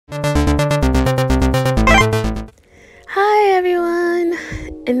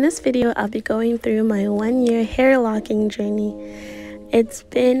In this video, I'll be going through my 1-year hair locking journey. It's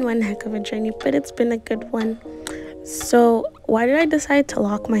been one heck of a journey, but it's been a good one. So why did I decide to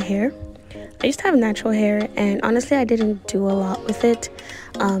lock my hair? I used to have natural hair, and honestly I didn't do a lot with it,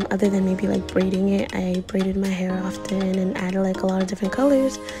 other than maybe like braiding it. I braided my hair often and added like a lot of different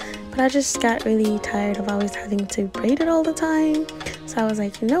colors, but I just got really tired of always having to braid it all the time. So I was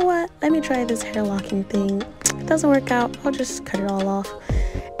like, you know what, let me try this hair locking thing. If it doesn't work out, I'll just cut it all off.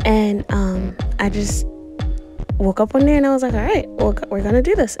 And I just woke up one day and I was like, all right, we're gonna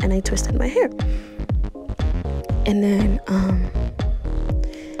do this. And I twisted my hair, and then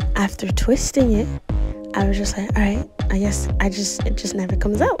after twisting it, I was just like, all right, I guess it just never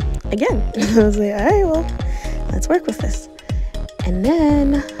comes out again. I was like, all right, well, let's work with this. And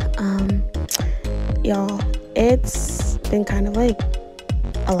then y'all, it's been kind of like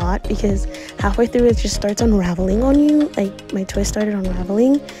a lot, because halfway through it just starts unraveling on you. Like, my twist started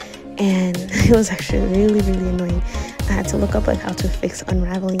unraveling, and it was actually really annoying. I had to look up like how to fix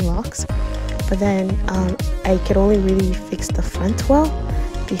unraveling locks, but then I could only really fix the front well,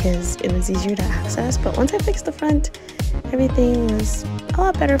 because it was easier to access. But once I fixed the front, everything was a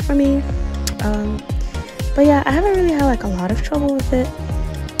lot better for me. But yeah, I haven't really had like a lot of trouble with it.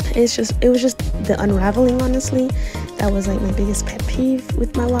 It was just the unraveling, honestly, that was like my biggest pet peeve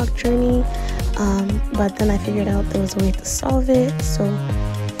with my lock journey. But then I figured out there was a way to solve it, so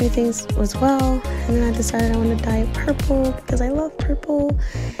everything was well. And then I decided I want to dye it purple because I love purple.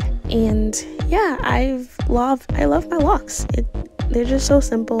 And yeah, I love my locks. They're just so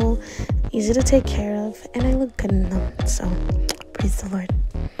simple, easy to take care of, and I look good in them, so praise the Lord.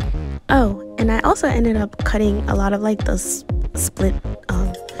 Oh, and I also ended up cutting a lot of like the split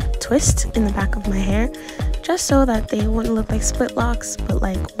twist in the back of my hair, just so that they wouldn't look like split locks, but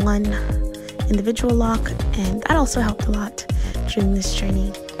like one individual lock, and that also helped a lot during this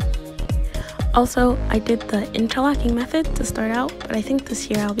journey. Also, I did the interlocking method to start out, but I think this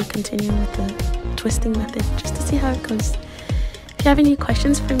year I'll be continuing with the twisting method just to see how it goes. If you have any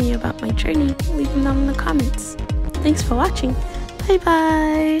questions for me about my journey, leave them down in the comments. Thanks for watching. Bye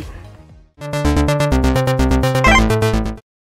bye!